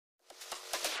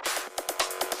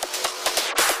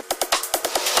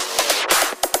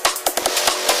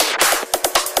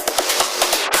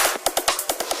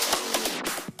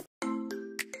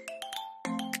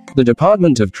The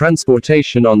Department of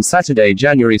Transportation on Saturday,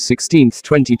 January 16,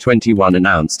 2021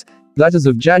 announced that as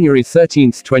of January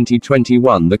 13,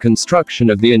 2021, the construction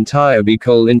of the entire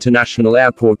Bicol International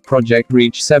Airport project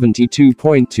reached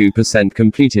 72.2%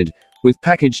 completed, with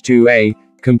Package 2A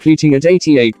completing at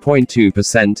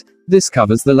 88.2%. This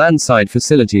covers the landside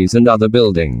facilities and other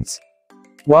buildings.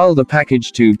 While the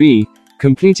Package 2B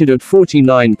completed at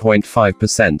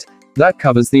 49.5%, that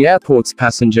covers the airport's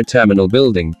passenger terminal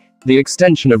building, the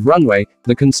extension of runway,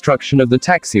 the construction of the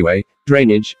taxiway,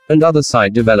 drainage, and other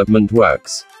site development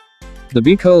works. The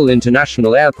Bicol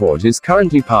International Airport is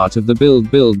currently part of the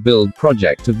Build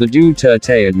project of the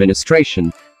Duterte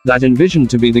administration, that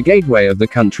envisioned to be the gateway of the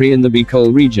country in the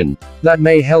Bicol region, that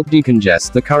may help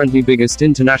decongest the currently biggest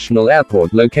international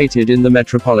airport located in the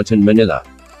metropolitan Manila.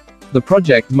 The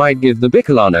project might give the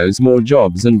Bicolanos more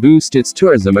jobs and boost its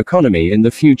tourism economy in the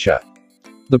future.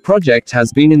 The project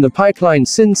has been in the pipeline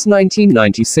since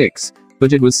 1996,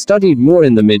 but it was studied more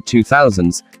in the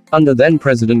mid-2000s, under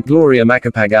then-President Gloria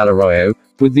Macapagal Arroyo,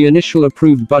 with the initial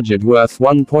approved budget worth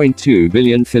 1.2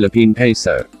 billion Philippine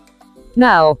peso.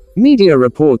 Now, media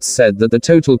reports said that the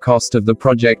total cost of the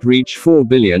project reached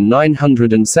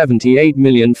 4,978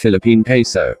 million Philippine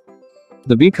peso.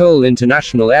 The Bicol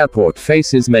International Airport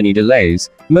faces many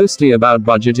delays, mostly about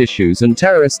budget issues and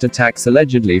terrorist attacks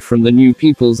allegedly from the New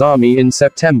People's Army in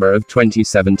September of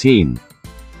 2017.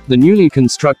 The newly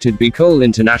constructed Bicol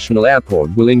International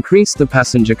Airport will increase the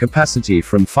passenger capacity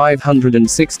from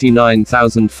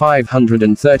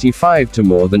 569,535 to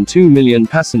more than 2 million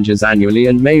passengers annually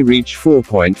and may reach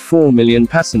 4.4 million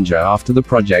passengers after the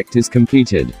project is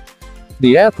completed.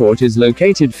 The airport is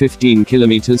located 15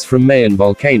 kilometers from Mayon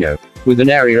Volcano, with an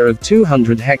area of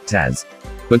 200 hectares.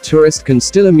 But tourists can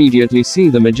still immediately see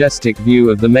the majestic view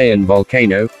of the Mayon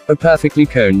Volcano, a perfectly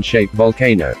cone-shaped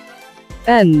volcano.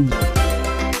 End.